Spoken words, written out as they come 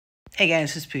Hey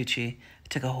guys, it's Poochie. I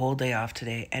took a whole day off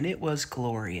today and it was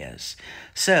glorious.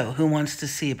 So, who wants to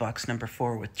see box number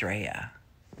 4 with Drea?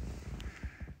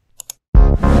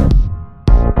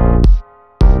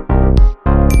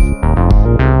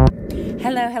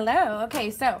 Hello, hello. Okay,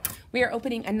 so we are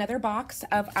opening another box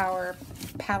of our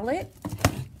pallet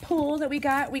pool that we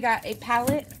got. We got a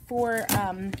pallet for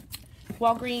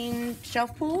Walgreens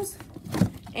shelf pools.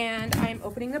 And I'm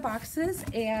opening the boxes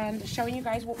and showing you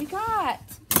guys what we got.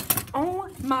 Oh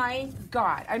my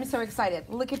God, I'm so excited.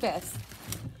 Look at this.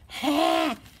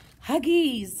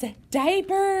 Huggies,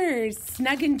 diapers,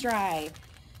 Snug and Dry.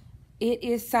 It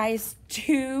is size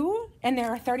 2 and there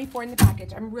are 34 in the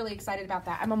package. I'm really excited about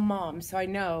that. I'm a mom, so I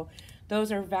know those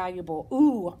are valuable.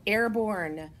 Ooh,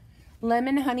 Airborne,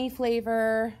 lemon honey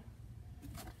flavor,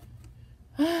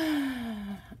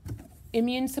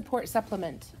 immune support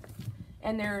supplement.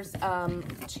 And there's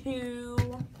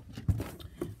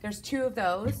two of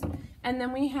those. And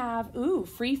then we have,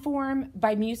 Freeform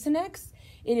by Mucinex.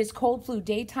 It is cold flu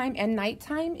daytime and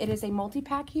nighttime. It is a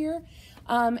multi-pack here.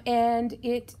 And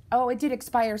it did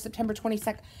expire September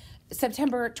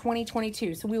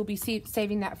 2022. So we will be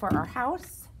saving that for our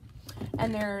house.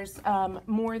 And there's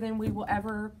more than we will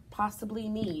ever possibly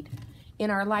need in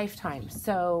our lifetime.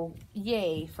 So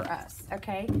yay for us,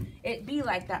 okay? It be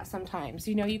like that sometimes.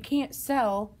 You know, you can't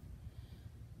sell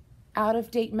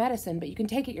out-of-date medicine, but you can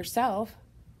take it yourself.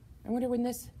 I wonder when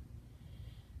this,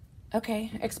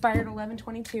 okay, expired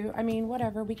 11/22. I mean,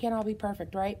 whatever, we can't all be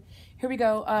perfect, right? Here we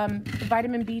go,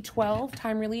 vitamin B12,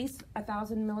 time release,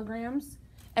 1,000 milligrams.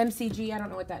 MCG, I don't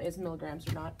know what that is, milligrams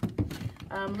or not.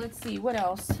 Let's see, what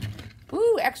else?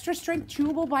 Ooh, extra strength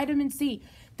chewable vitamin C.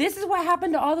 This is what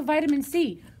happened to all the vitamin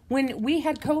C. When we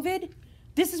had COVID,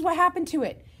 this is what happened to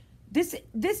it. This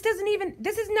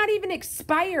is not even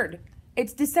expired.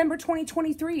 It's December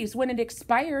 2023 is when it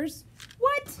expires.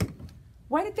 What?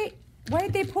 Why did they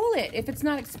pull it if it's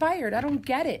not expired? I don't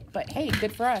get it, but hey,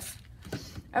 good for us.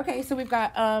 Okay, so we've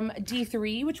got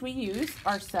D3, which we use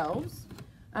ourselves.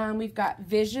 We've got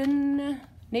Vision,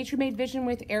 Nature Made Vision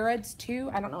with Arids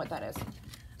 2. I don't know what that is.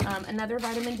 Another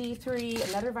vitamin D3,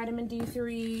 another vitamin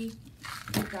D3.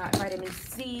 We've got vitamin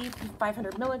C,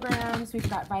 500 milligrams. We've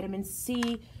got vitamin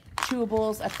C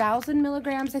chewables, 1,000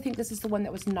 milligrams. I think this is the one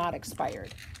that was not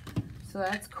expired. So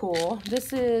that's cool.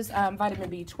 This is vitamin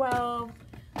B12.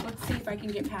 Let's see if I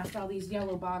can get past all these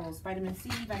yellow bottles. Vitamin C,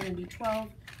 vitamin B12,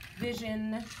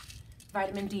 Vision,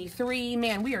 vitamin D3.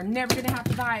 Man, we are never going to have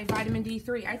to buy vitamin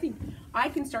D3. I think I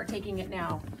can start taking it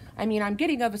now. I mean, I'm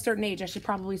getting of a certain age. I should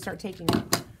probably start taking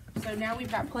it. So now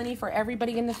we've got plenty for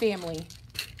everybody in the family.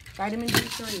 Vitamin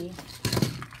D3.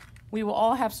 We will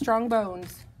all have strong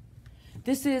bones.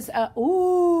 This is,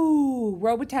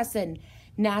 Robitussin,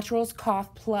 Naturals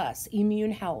Cough Plus,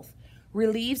 Immune Health.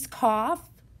 Relieves coughs,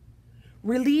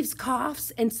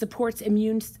 and supports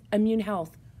immune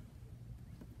health.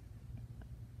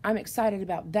 I'm excited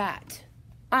about that.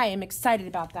 I am excited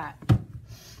about that.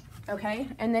 Okay,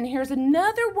 and then here's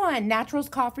another one, Naturals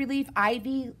Cough Relief,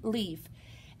 Ivy Leaf,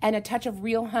 and a touch of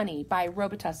real honey by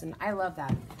Robitussin. I love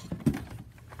that.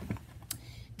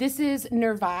 This is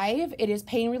Nervive. It is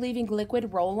pain relieving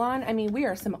liquid roll-on. I mean, we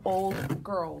are some old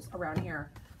girls around here.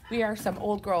 We are some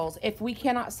old girls. If we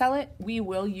cannot sell it, we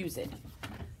will use it.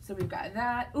 So we've got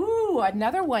that. Ooh,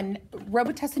 another one,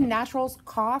 Robitussin Naturals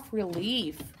Cough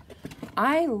Relief.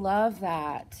 I love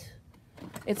that.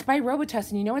 It's by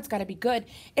Robitussin. You know it's got to be good.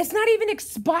 It's not even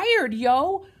expired,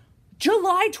 yo.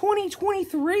 July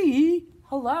 2023.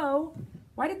 Hello.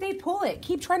 Why did they pull it?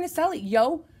 Keep trying to sell it,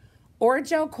 yo.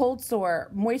 Orajel Cold Sore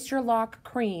Moisture Lock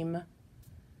Cream.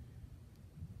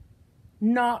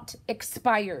 Not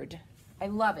expired. I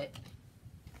love it.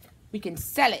 We can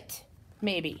sell it,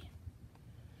 maybe.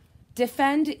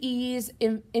 Defend Ease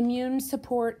Immune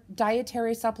Support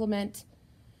Dietary Supplement.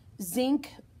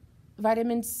 Zinc,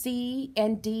 vitamin C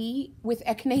and D with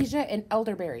echinacea and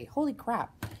elderberry. Holy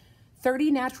crap. 30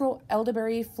 natural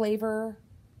elderberry flavor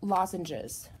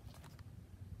lozenges.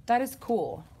 That is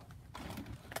cool.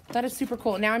 That is super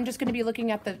cool. Now I'm just going to be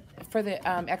looking at for the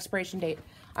expiration date.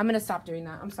 I'm going to stop doing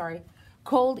that. I'm sorry.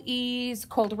 Cold Ease,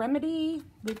 Cold Remedy.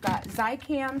 We've got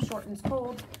Zicam, shortens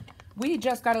colds. We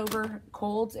just got over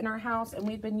colds in our house and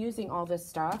we've been using all this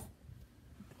stuff.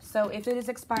 So if it is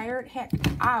expired, heck,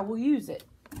 I will use it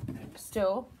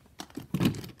still.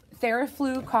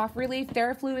 Theraflu cough relief.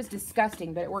 Theraflu is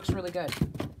disgusting, but it works really good.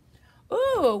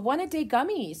 Ooh, one-a-day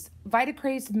gummies.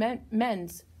 Vitacraze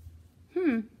men's.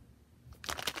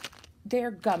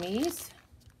 They're gummies.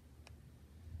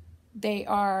 They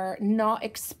are not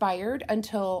expired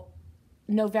until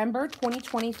November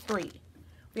 2023.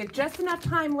 We have just enough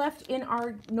time left in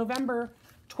our November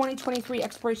 2023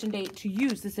 expiration date to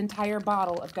use this entire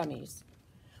bottle of gummies.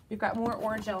 We've got more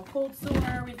Orajel Cold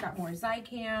Sore. We've got more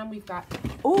Zicam. We've got,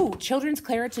 ooh, Children's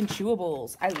Claritin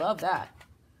Chewables. I love that.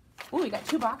 Ooh, we got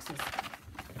 2 boxes.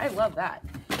 I love that.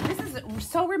 This is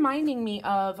so reminding me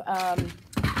of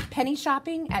penny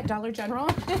shopping at Dollar General.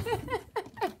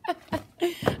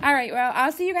 All right, well,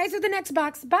 I'll see you guys at the next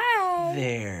box. Bye.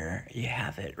 There you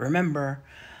have it. Remember,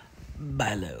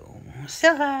 buy low,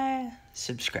 sell high,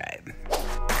 subscribe.